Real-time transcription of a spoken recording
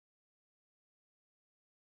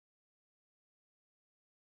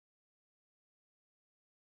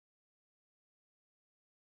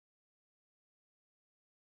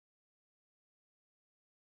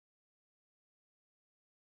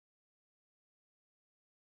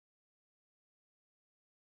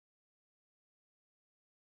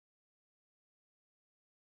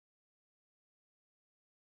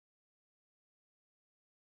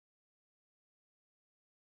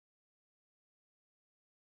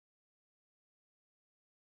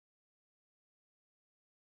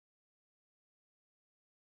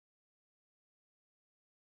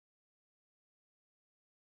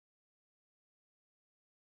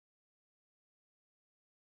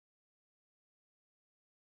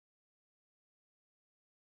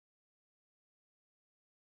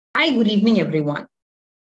Hi, good evening, everyone.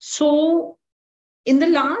 So, in the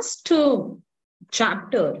last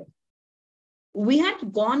chapter, we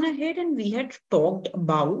had gone ahead and we had talked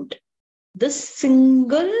about the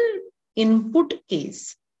single input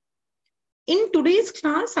case. In today's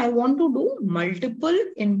class, I want to do multiple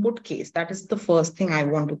input case. That is the first thing I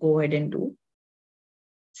want to go ahead and do.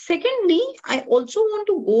 Secondly, I also want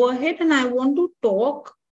to go ahead and I want to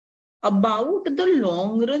talk about the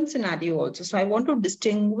long run scenario also. So I want to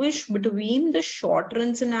distinguish between the short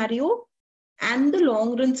run scenario and the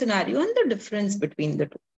long run scenario and the difference between the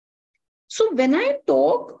two. So when I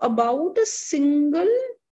talk about a single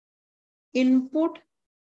input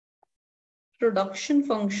production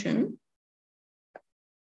function,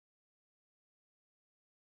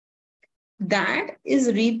 that is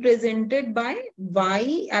represented by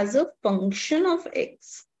y as a function of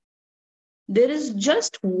x. There is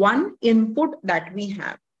just one input that we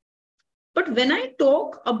have. But when I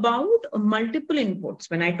talk about multiple inputs,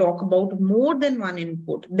 when I talk about more than one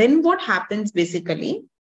input, then what happens basically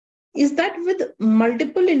is that with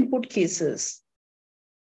multiple input cases,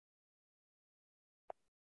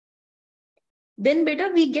 then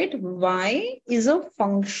beta we get y is a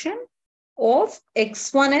function of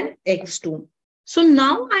x1 and x2. So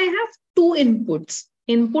now I have two inputs.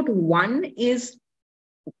 Input 1 is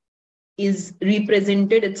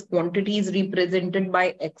represented, its quantity is represented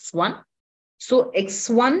by x1. So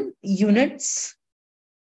x1 units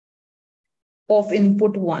of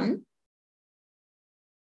input 1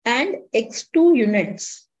 and x2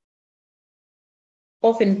 units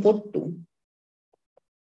of input 2.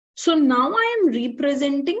 So now I am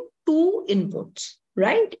representing two inputs,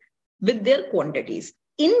 right, with their quantities.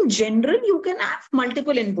 In general, you can have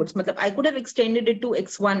multiple inputs. I could have extended it to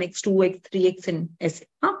x1, x2, x3, xn, etc.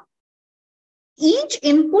 Each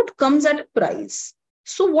input comes at a price.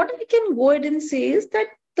 So what I can go ahead and say is that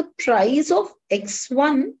the price of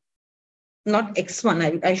x1, not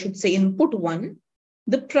x1, I should say input 1,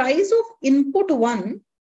 the price of input 1,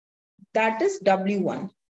 that is W1.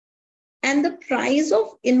 And the price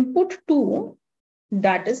of input 2,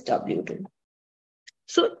 that is W2.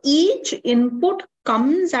 So each input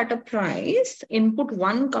comes at a price. Input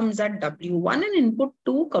 1 comes at W1 and input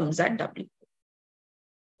 2 comes at W2.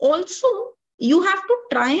 Also, you have to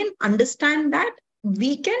try and understand that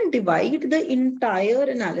we can divide the entire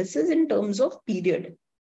analysis in terms of period.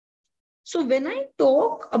 So when I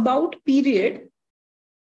talk about period,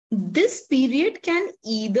 this period can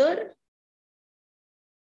either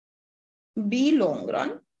be long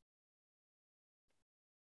run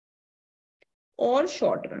or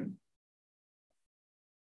short run.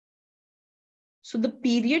 So the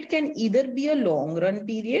period can either be a long run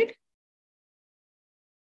period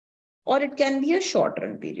or it can be a short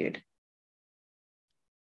run period.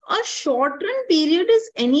 A short run period is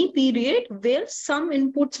any period where some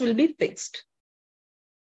inputs will be fixed,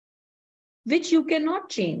 which you cannot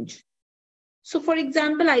change. So for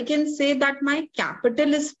example, I can say that my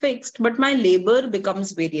capital is fixed, but my labor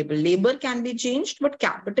becomes variable. Labor can be changed, but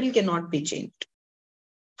capital cannot be changed.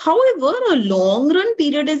 However, a long run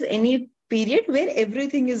period is any period where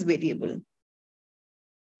everything is variable.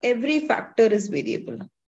 Every factor is variable.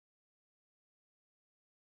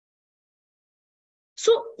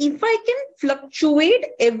 So if I can fluctuate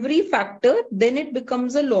every factor, then it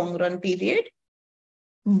becomes a long run period.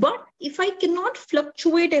 But if I cannot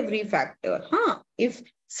fluctuate every factor, if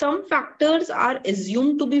some factors are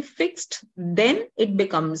assumed to be fixed, then it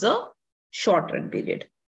becomes a short run period.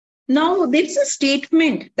 Now, there's a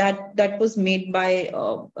statement that was made by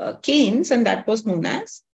Keynes, and that was known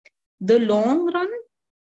as the long run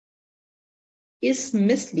is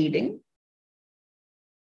misleading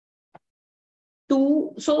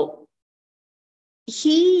to, so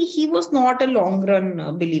he was not a long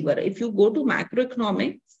run believer. If you go to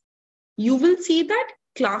macroeconomics, you will see that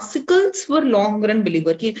classicals were long run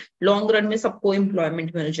believer कि long run में सबको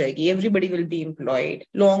employment मिल जाएगी, everybody will be employed.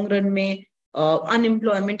 Long run में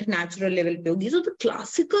unemployment natural level पे होगी. So the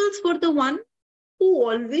classicals were the one who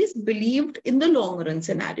always believed in the long run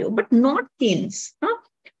scenario, but not Keynes.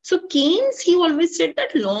 So Keynes, he always said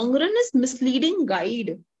that long run is misleading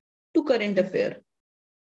guide to current affair.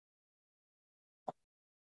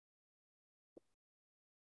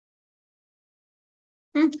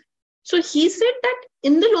 So he said that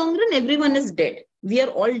in the long run, everyone is dead. We are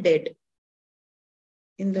all dead.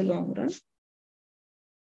 In the long run,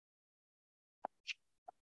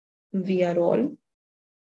 we are all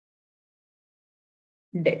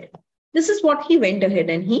dead. This is what he went ahead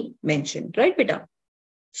and he mentioned, right, beta?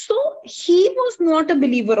 So he was not a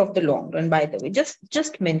believer of the long run, by the way,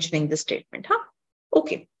 just mentioning the statement.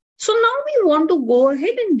 Okay. So now we want to go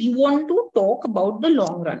ahead and we want to talk about the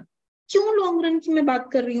long run. क्यों long run की मैं बात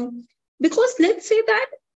कर रही हूँ? Because let's say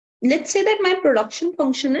that my production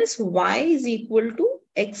function is y is equal to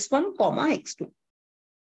x1 comma x2.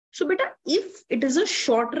 So beta, if it is a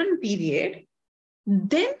short run period,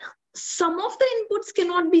 then some of the inputs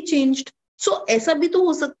cannot be changed. So ऐसा भी तो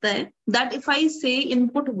हो सकता है that if I say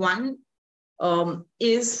input 1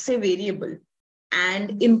 is say variable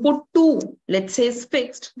and input 2, let's say, is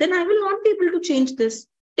fixed, then I will not be able to change this.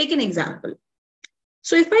 Take an example.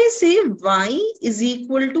 So if I say y is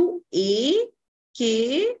equal to a,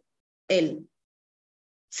 k, l,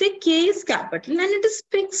 say k is capital and it is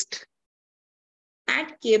fixed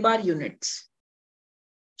at k bar units.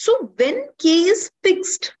 So when k is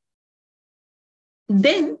fixed,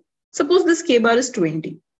 then suppose this k bar is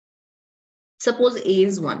 20. Suppose a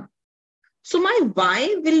is 1. So my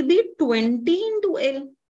y will be 20 into L.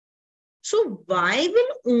 So y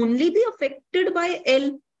will only be affected by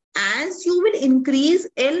L. As you will increase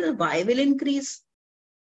L, y will increase.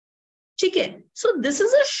 Okay. So this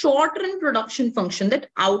is a short run production function that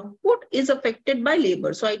output is affected by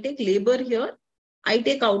labor. So I take labor here, I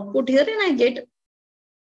take output here, and I get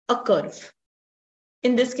a curve.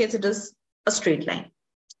 In this case, it is a straight line.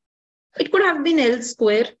 It could have been L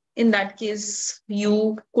square. In that case,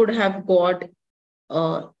 you could have got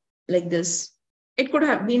like this. It could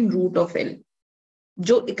have been root of L.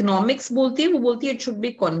 जो economics बोलती है, वो बोलती है it should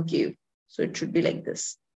be concave. So it should be like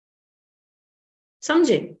this.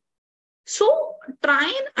 समझे? So try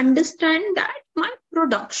and understand that my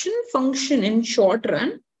production function in short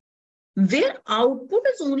run, where output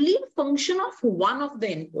is only a function of one of the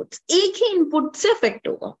inputs. एक ही input से affect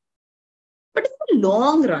होगा. But in the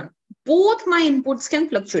long run, both my inputs can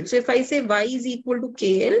fluctuate. So if I say y is equal to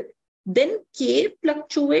KL, then K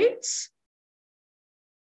fluctuates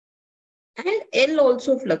and L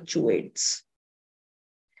also fluctuates.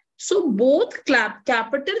 So both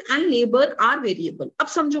capital and labor are variable. अब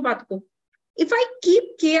समझो बात को. If I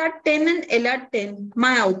keep K at 10 and L at 10,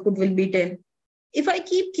 my output will be 10. If I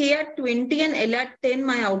keep K at 20 and L at 10,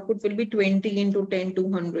 my output will be 20 into 10,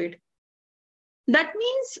 200. That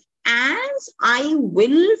means as I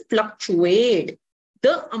will fluctuate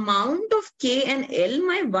the amount of K and L,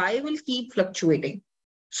 my Y will keep fluctuating.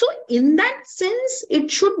 So in that sense,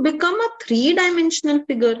 it should become a three-dimensional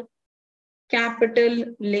figure. Capital,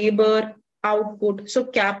 labor, output. So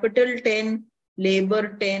capital 10,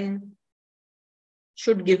 labor 10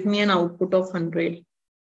 should give me an output of 100.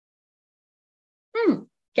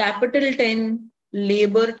 Capital 10,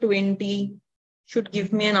 labor 20 should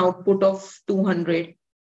give me an output of 200.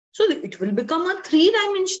 So it will become a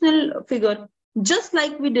three-dimensional figure, just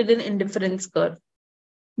like we did in indifference curve.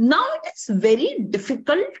 Now it is very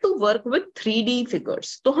difficult to work with 3D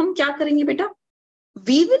figures. So हम क्या करेंगे बेटा?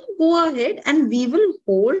 We will go ahead and we will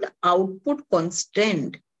hold output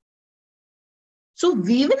constant. So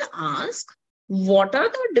we will ask, what are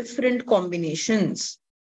the different combinations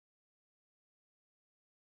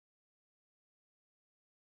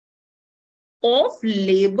of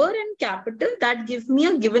labor and capital that give me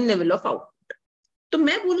a given level of output? तो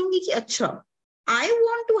मैं बोलूंगी कि अच्छा, I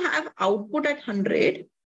want to have output at 100,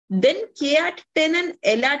 then K at 10 and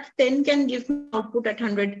L at 10 can give me output at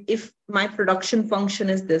 100 if my production function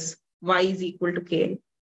is this, y is equal to KL.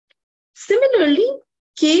 Similarly,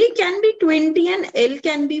 K can be 20 and L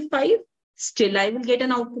can be 5, still I will get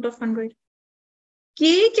an output of 100.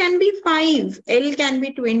 K can be 5, L can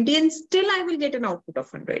be 20, and still I will get an output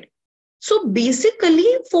of 100. So basically,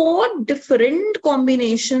 for different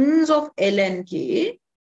combinations of L and K,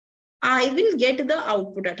 I will get the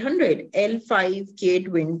output at 100. L5,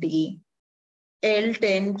 K20,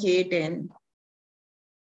 L10, K10,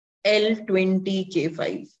 L20,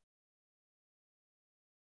 K5.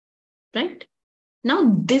 Right?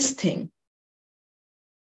 Now this thing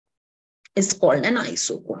is called an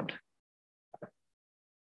ISO quant.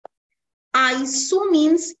 ISO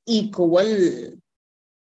means equal.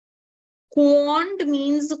 Quant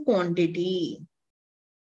means quantity.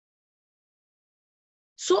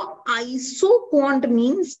 So ISO quant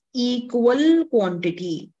means equal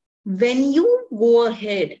quantity. When you go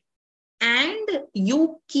ahead and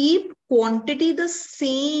you keep quantity the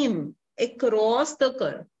same across the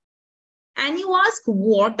curve, and you ask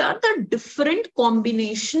what are the different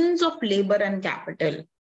combinations of labor and capital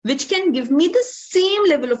which can give me the same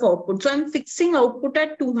level of output. So I'm fixing output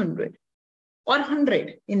at 200 or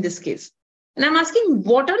 100 in this case. And I'm asking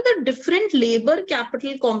what are the different labor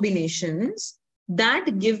capital combinations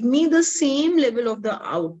that give me the same level of the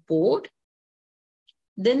output,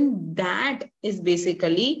 then that is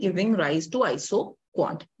basically giving rise to ISO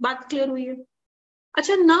quant. Baat clear hui hai?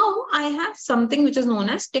 Acha, now I have something which is known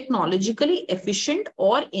as technologically efficient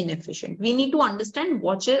or inefficient. We need to understand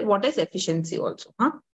what is efficiency also. Huh?